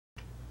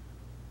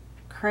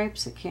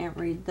Cripes, I can't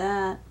read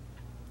that.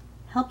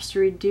 Helps to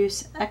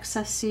reduce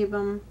excess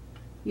sebum.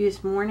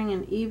 Use morning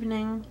and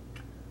evening.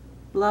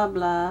 Blah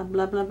blah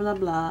blah blah blah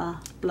blah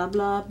blah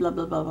blah blah blah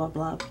blah blah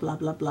blah blah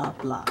blah blah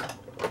blah.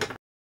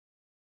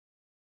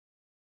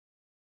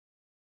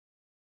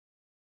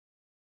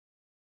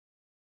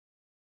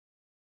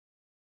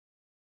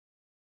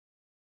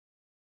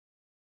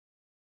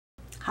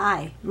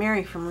 Hi,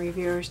 Mary from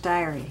Reviewer's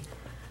Diary.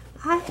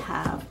 I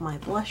have my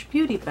blush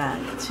beauty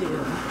bag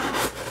to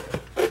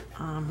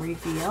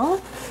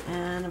reveal,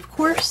 and of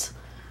course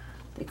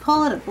they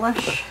call it a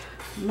blush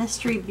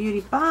mystery beauty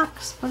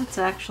box, but it's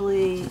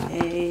actually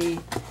a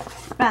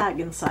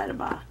bag inside a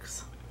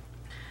box.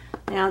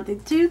 Now they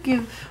do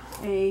give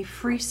a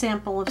free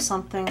sample of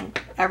something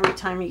every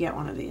time you get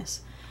one of these,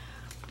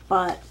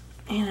 but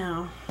you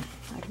know,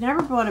 I've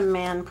never bought a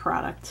man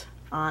product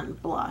on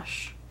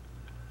blush,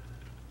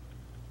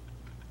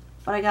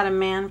 but I got a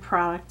man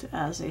product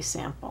as a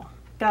sample.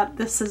 Got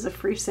this as a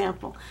free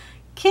sample.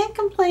 Can't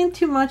complain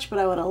too much, but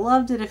I would have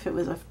loved it if it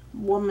was a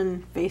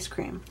woman face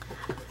cream.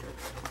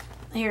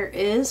 Here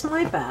is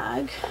my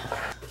bag.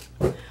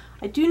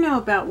 I do know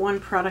about one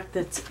product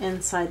that's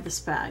inside this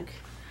bag,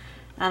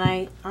 and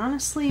I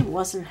honestly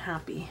wasn't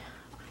happy.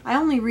 I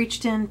only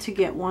reached in to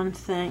get one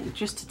thing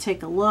just to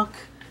take a look,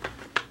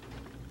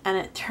 and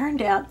it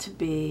turned out to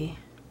be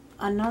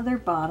another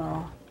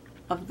bottle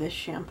of this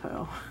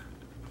shampoo.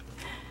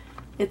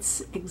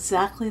 It's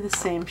exactly the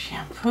same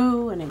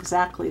shampoo and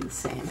exactly the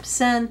same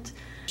scent.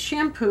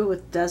 Shampoo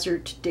with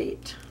desert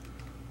date.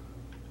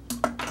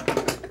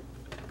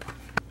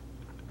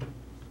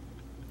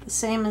 The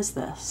same as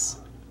this.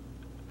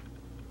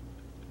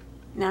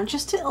 Now,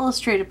 just to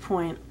illustrate a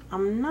point,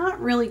 I'm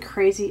not really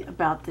crazy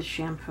about the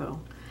shampoo.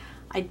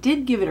 I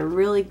did give it a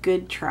really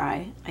good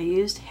try. I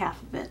used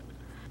half of it.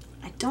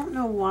 I don't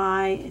know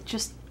why, it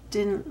just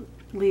didn't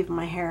leave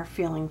my hair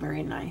feeling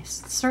very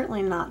nice. It's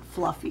certainly not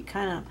fluffy,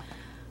 kind of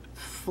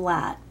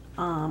flat,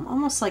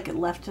 almost like it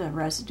left a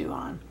residue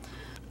on.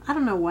 I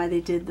don't know why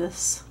they did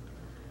this.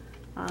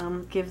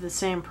 Give the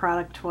same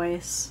product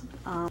twice.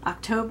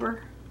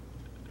 October,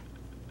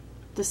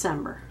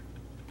 December.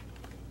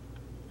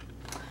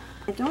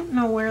 I don't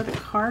know where the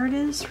card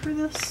is for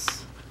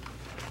this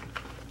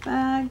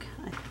bag.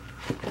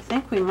 I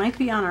think we might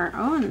be on our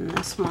own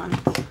this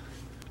month.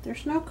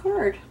 There's no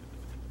card,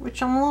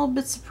 which I'm a little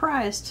bit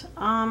surprised.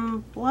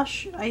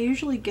 Blush, I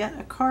usually get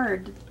a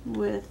card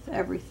with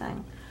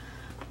everything.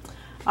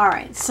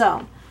 Alright,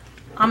 so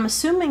I'm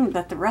assuming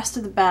that the rest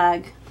of the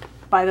bag,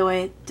 by the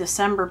way,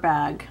 December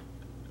bag,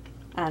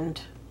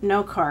 and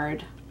no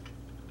card.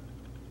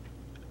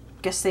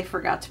 Guess they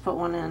forgot to put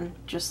one in,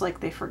 just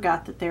like they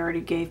forgot that they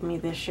already gave me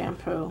this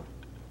shampoo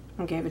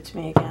and gave it to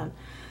me again.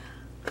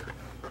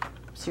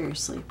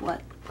 Seriously,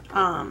 what?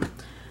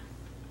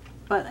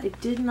 But I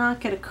did not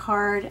get a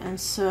card, and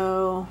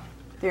so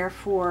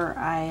therefore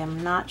I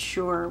am not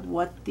sure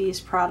what these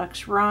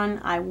products run.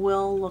 I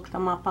will look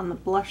them up on the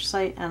blush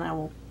site, and I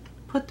will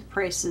put the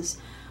prices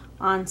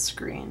on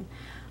screen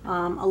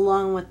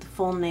along with the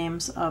full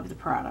names of the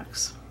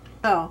products.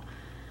 So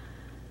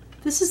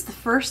this is the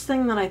first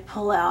thing that I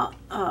pull out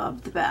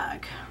of the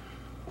bag.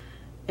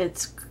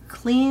 It's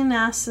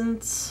Cleanance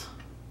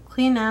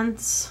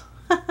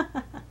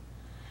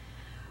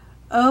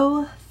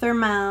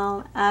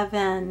Thermale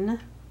Avene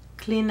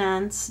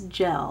Cleanance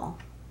Gel,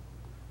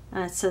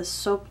 and it says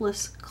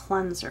Soapless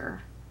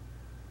Cleanser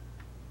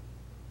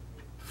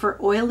for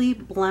oily,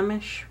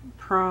 blemish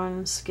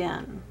prone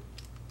skin.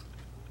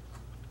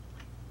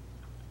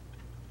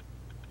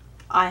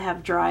 I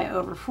have dry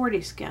over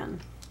 40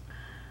 skin.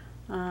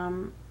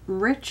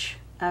 Rich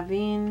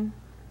Avene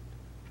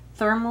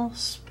Thermal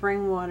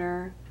Spring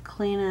Water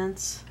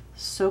Cleanance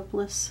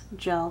Soapless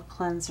Gel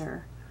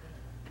Cleanser.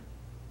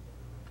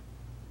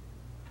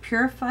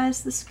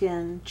 Purifies the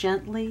skin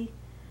gently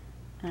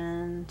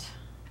and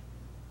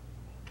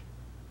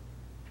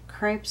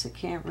Cripes, I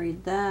can't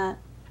read that.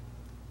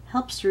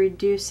 Helps to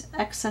reduce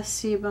excess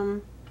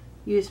sebum.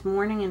 Use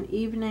morning and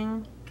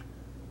evening.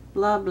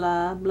 Blah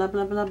blah blah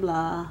blah blah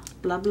blah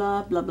blah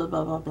blah blah blah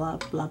blah blah blah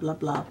blah blah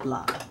blah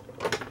blah.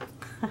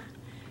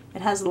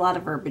 It has a lot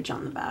of verbiage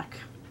on the back.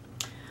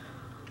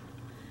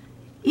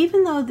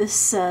 Even though this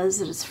says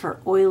that it's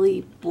for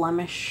oily,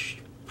 blemish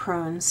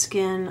prone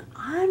skin,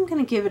 I'm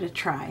gonna give it a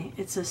try.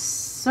 It's a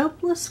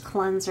soapless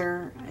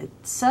cleanser. It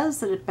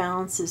says that it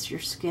balances your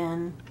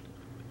skin.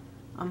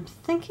 I'm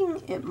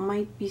thinking it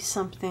might be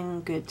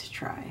something good to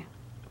try.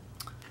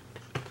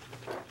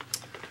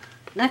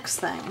 Next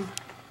thing,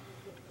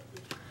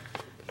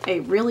 a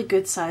really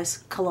good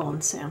size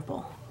cologne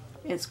sample.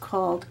 It's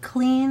called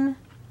Clean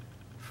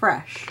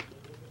Fresh.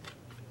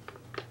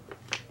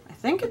 I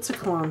think it's a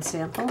cologne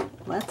sample.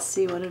 Let's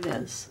see what it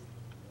is.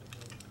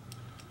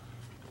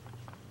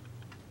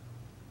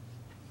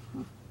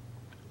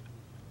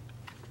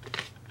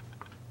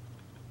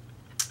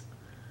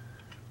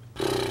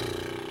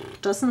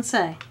 Doesn't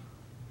say.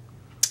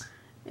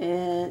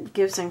 It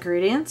gives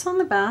ingredients on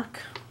the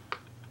back,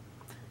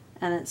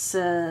 and it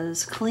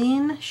says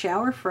clean,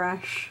 shower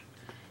fresh,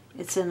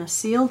 It's in a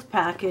sealed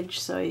package,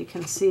 so you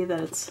can see that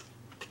it's,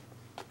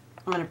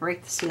 I'm going to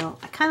break the seal.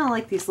 I kind of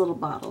like these little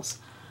bottles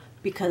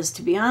because,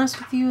 to be honest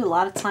with you, a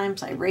lot of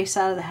times I race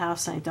out of the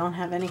house and I don't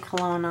have any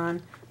cologne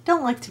on.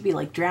 Don't like to be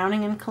like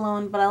drowning in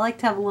cologne, but I like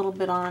to have a little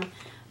bit on.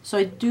 So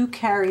I do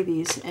carry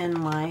these in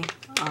my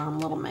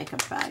little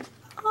makeup bag.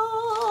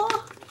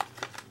 Oh.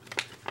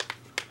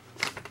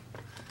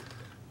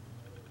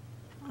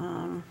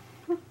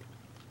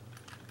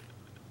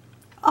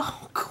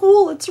 Oh,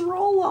 cool, it's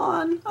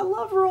roll-on. I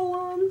love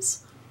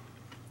roll-ons.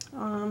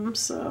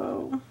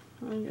 So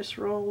let me just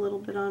roll a little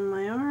bit on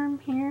my arm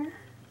here.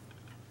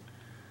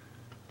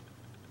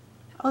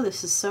 Oh,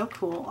 this is so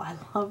cool. I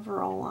love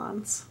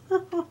roll-ons.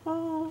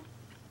 Oh,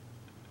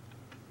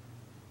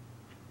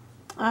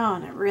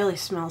 and it really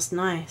smells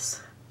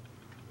nice.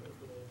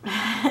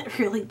 It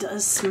really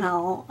does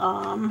smell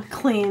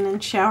clean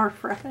and shower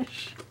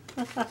fresh,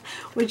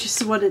 which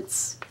is what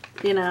it's,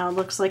 you know,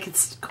 looks like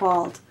it's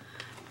called.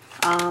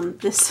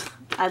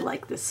 I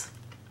like this.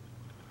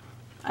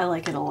 I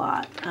like it a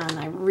lot, and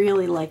I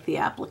really like the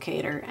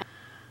applicator.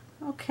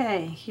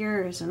 Okay,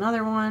 here's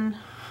another one.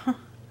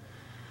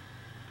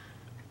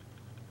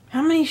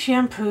 How many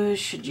shampoos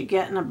should you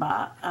get in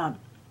a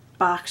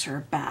box or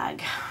a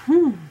bag?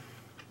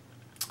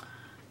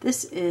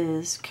 This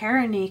is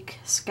Keranique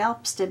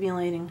Scalp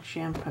Stimulating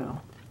Shampoo.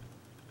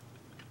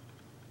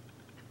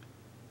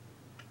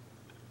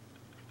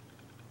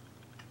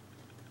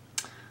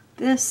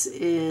 This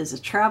is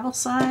a travel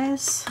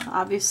size,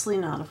 obviously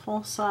not a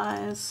full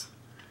size.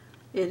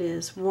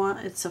 It's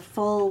a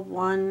full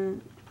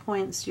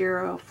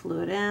 1.0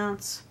 fluid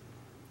ounce.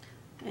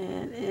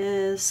 It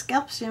is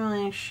Scalp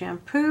Stimulating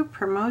Shampoo,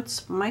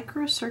 promotes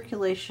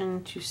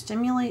microcirculation to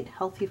stimulate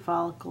healthy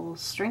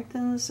follicles,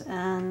 strengthens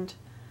and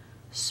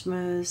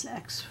smooths,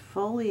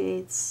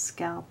 exfoliates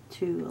scalp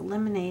to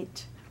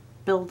eliminate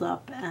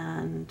buildup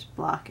and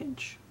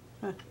blockage.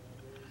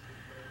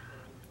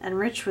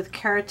 Enriched with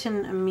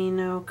keratin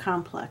amino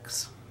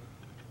complex,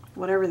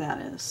 whatever that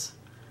is.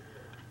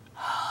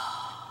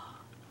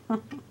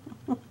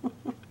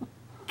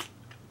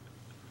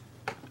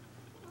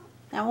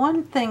 Now,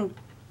 one thing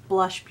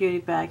Blush Beauty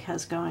Bag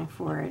has going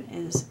for it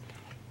is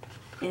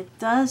it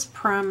does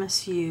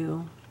promise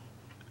you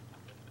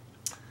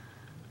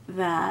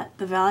that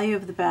the value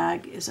of the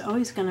bag is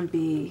always going to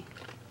be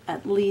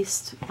at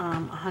least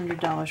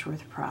 $100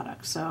 worth of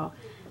product. So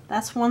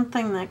that's one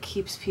thing that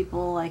keeps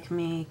people like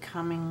me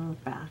coming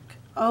back.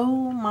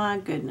 Oh my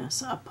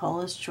goodness, a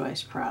Paula's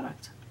Choice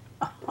product.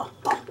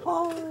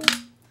 All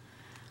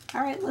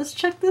right, let's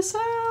check this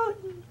out.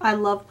 I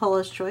love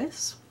Paula's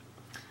Choice.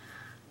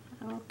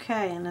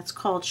 Okay, and it's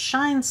called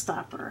Shine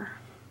Stopper.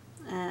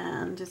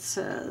 And it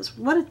says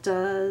what it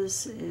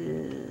does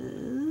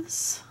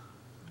is...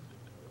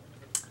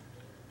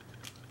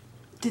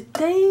 Did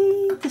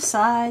they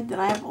decide that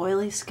I have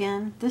oily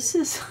skin? This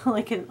is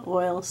like an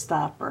oil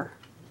stopper.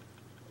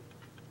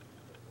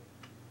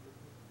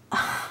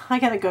 I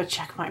gotta go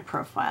check my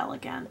profile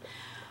again.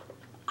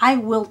 I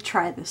will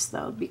try this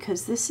though,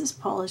 because this is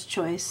Paula's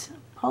Choice.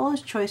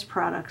 Paula's Choice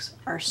products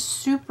are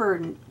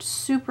super,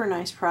 super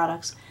nice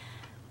products.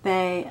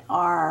 They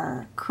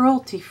are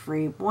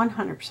cruelty-free,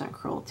 100%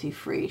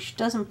 cruelty-free. She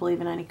doesn't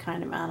believe in any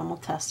kind of animal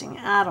testing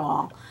at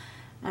all.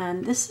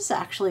 And this is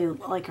actually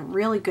like a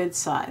really good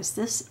size.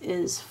 This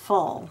is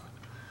full.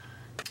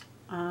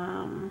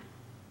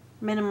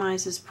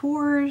 Minimizes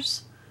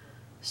pores,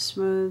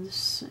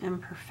 smooths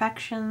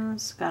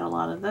imperfections, got a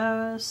lot of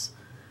those.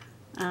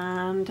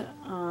 And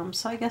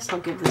so I guess I'll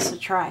give this a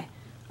try.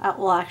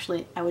 Well,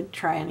 actually, I would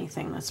try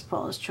anything that's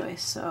Paula's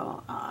Choice,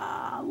 so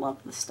I love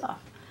this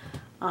stuff.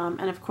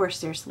 And of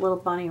course, there's the little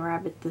bunny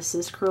rabbit. This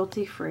is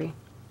cruelty-free.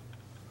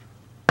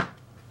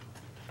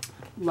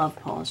 Love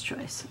Paula's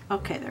Choice.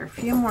 Okay, there are a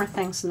few more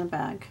things in the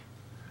bag.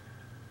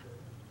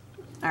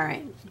 All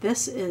right,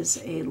 this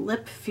is a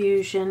lip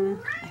fusion.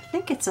 I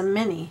think it's a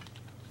mini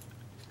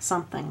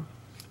something.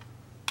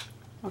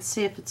 Let's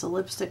see if it's a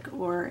lipstick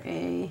or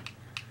a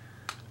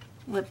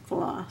lip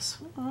gloss.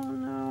 Oh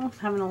no, I'm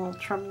having a little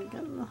trouble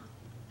getting the...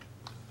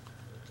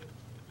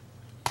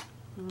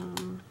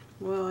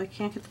 well, I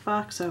can't get the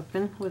box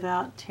open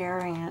without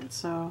tearing it,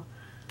 so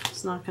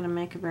it's not going to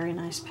make a very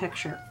nice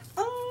picture.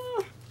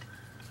 Oh,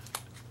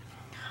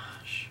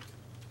 gosh.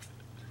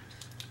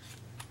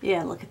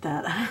 Yeah, look at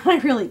that. I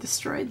really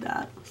destroyed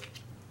that.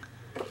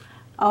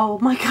 Oh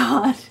my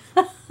god.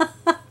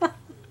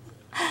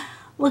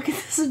 Look at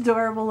this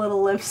adorable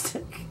little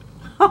lipstick.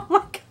 Oh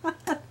my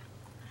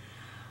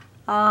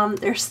god.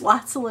 There's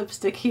lots of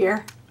lipstick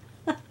here.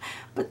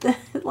 But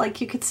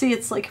like you can see,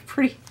 it's like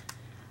pretty...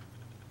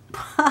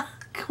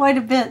 quite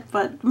a bit,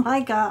 but my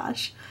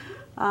gosh.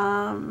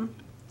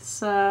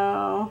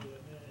 So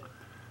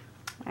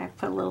I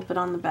put a little bit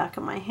on the back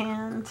of my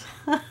hand.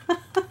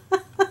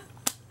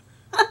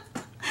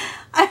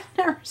 I've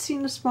never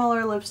seen a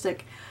smaller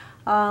lipstick.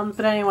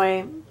 But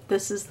anyway,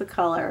 this is the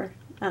color,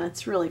 and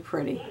it's really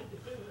pretty.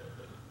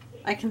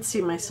 I can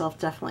see myself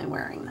definitely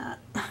wearing that.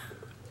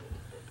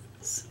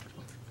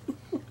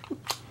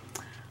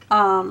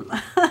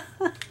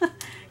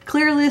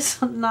 clearly it's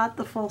not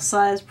the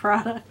full-size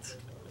product.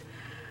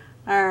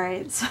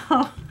 Alright,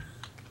 so...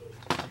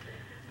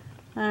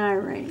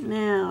 Alright,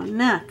 now,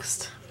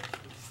 next.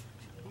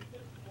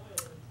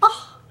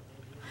 Oh!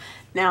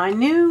 Now, I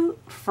knew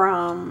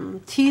from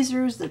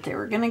teasers that they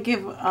were going to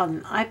give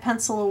an eye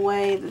pencil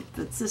away.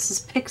 That this is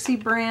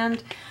Pixi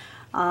brand.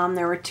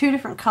 There were 2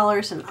 different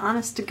colors, and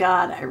honest to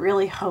God, I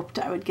really hoped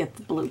I would get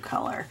the blue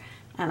color.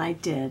 And I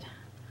did.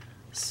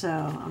 So,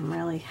 I'm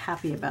really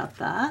happy about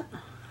that.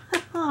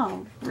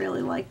 Oh,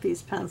 really like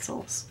these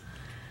pencils.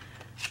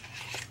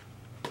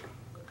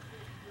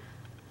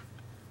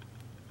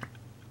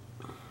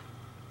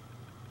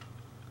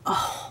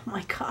 Oh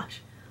my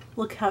gosh,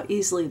 look how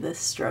easily this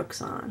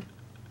strokes on.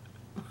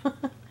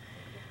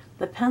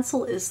 The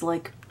pencil is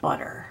like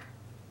butter.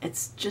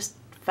 It's just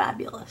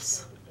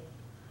fabulous.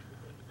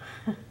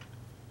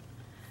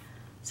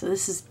 So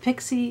this is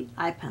Pixi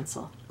eye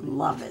pencil.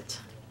 Love it.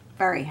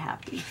 Very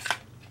happy.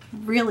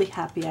 Really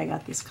happy I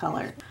got this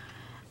color.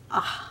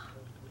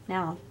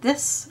 Now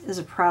this is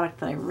a product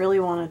that I really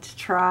wanted to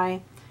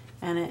try,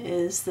 and it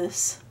is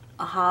this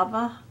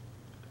Avene.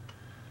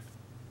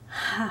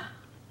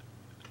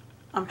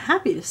 I'm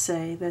happy to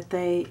say that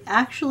they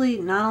actually,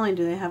 not only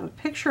do they have a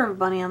picture of a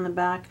bunny on the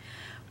back,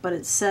 but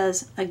it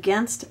says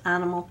against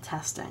animal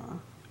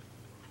testing.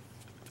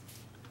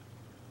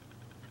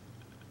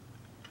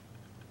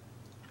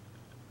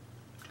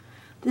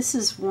 This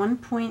is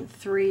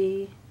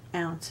 1.3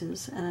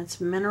 ounces and it's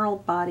mineral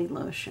body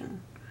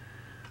lotion.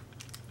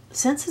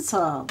 Since it's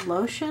a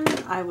lotion,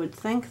 I would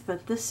think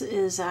that this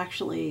is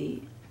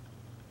actually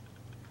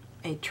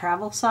a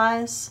travel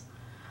size.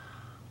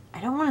 I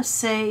don't want to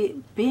say,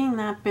 being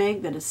that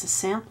big, that it's a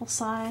sample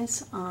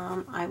size.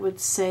 I would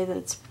say that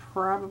it's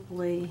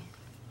probably,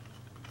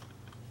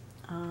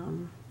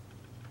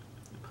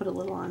 put a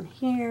little on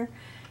here,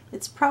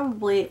 it's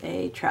probably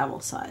a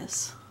travel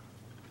size.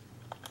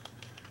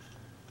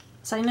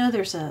 So I know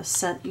there's a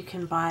set you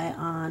can buy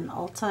on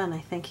Ulta, and I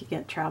think you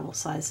get travel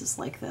sizes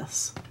like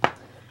this.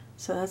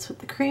 So that's what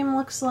the cream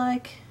looks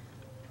like.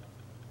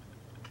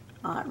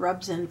 It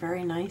rubs in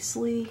very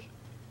nicely.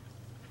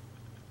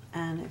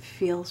 And it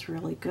feels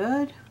really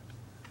good.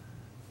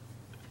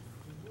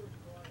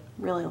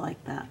 Really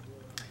like that.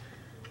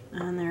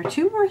 And there are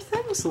 2 more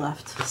things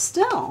left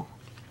still.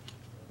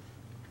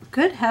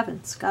 Good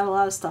heavens, got a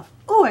lot of stuff.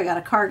 Oh, I got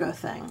a cargo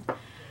thing.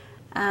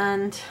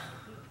 And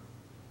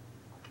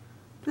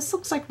this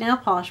looks like nail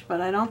polish, but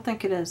I don't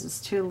think it is.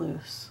 It's too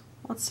loose.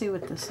 Let's see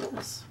what this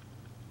is.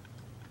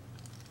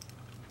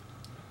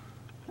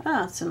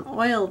 Ah, it's an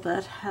oil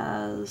that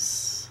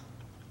has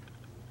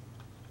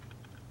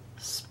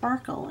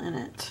sparkle in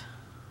it.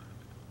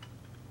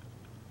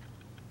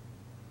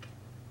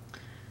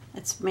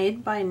 It's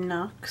made by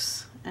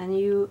No.6,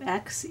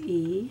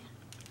 N-U-X-E.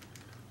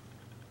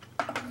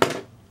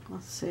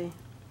 Let's see.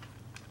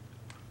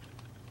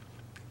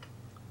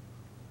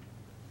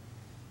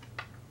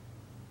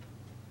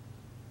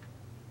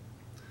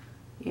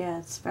 Yeah,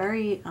 it's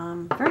very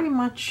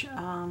much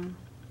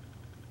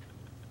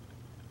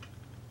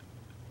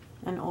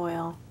an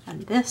oil.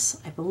 And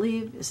this, I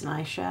believe, is an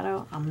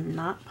eyeshadow. I'm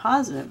not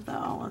positive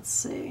though. Let's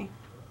see.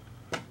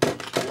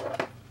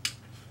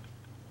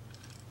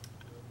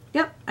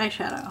 Yep,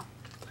 eyeshadow.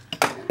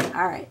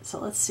 Alright, so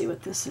let's see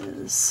what this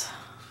is.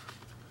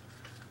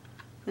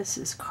 This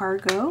is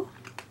Cargo,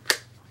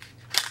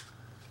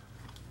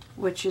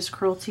 which is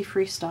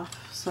cruelty-free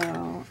stuff,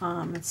 so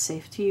it's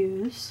safe to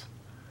use.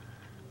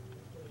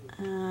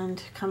 And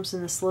it comes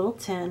in this little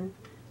tin.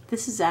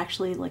 This is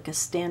actually like a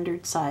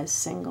standard size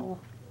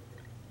single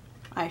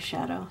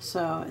eyeshadow,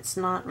 so it's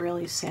not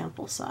really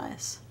sample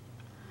size.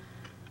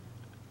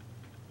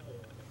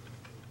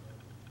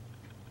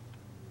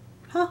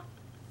 Huh.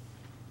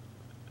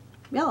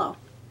 Yellow.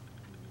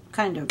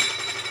 Kind of.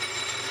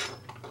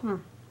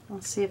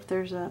 Let's see if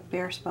there's a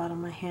bare spot on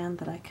my hand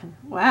that I can...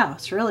 Wow,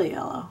 it's really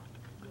yellow.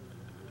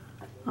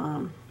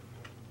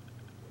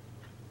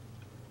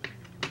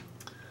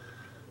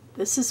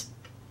 This is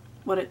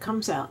what it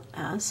comes out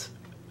as.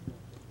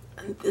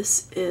 And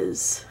this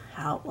is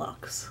how it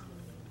looks.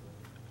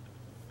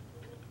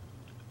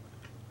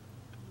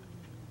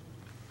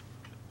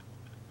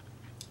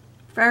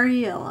 Very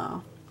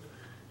yellow.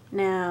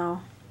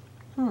 Now,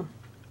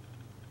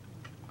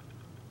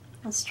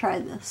 let's try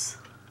this.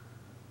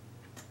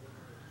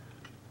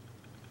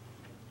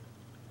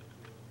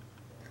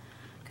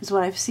 Because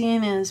what I've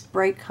seen is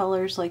bright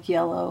colors like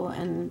yellow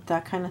and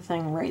that kind of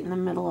thing right in the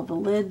middle of the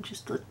lid,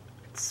 just a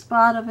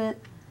spot of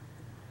it.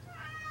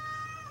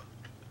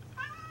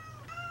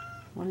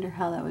 Wonder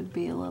how that would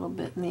be a little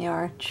bit in the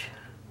arch.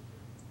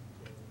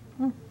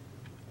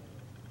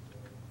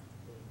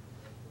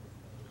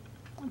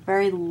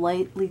 Very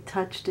lightly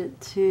touched it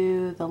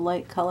to the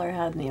light color I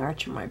had in the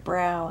arch of my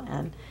brow,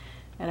 and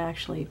it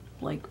actually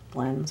like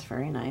blends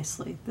very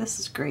nicely. This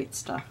is great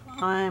stuff.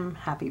 I'm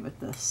happy with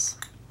this.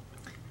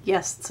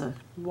 Yes, it's a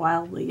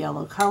wildly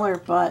yellow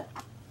color, but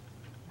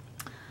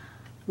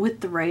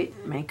with the right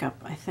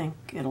makeup, I think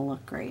it'll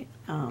look great.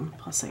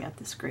 Plus I got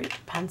this great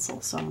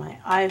pencil, so my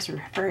eyes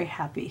are very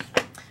happy.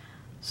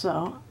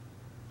 So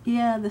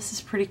yeah, this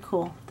is pretty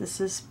cool.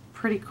 This is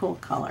pretty cool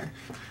color.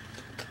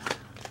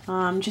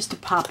 Just a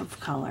pop of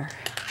color.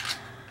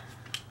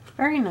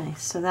 Very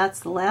nice. So that's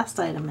the last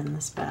item in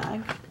this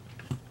bag.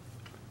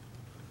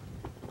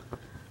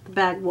 The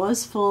bag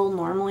was full.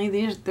 Normally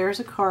there's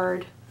a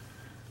card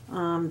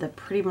that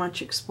pretty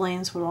much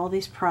explains what all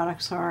these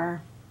products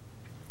are.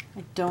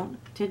 I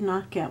did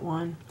not get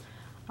one.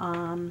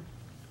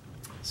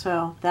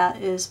 So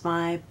that is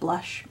my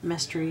Blush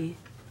Mystery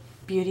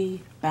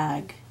Beauty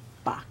Bag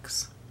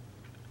box.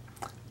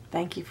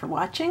 Thank you for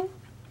watching.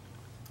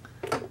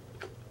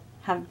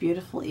 Have a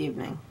beautiful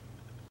evening.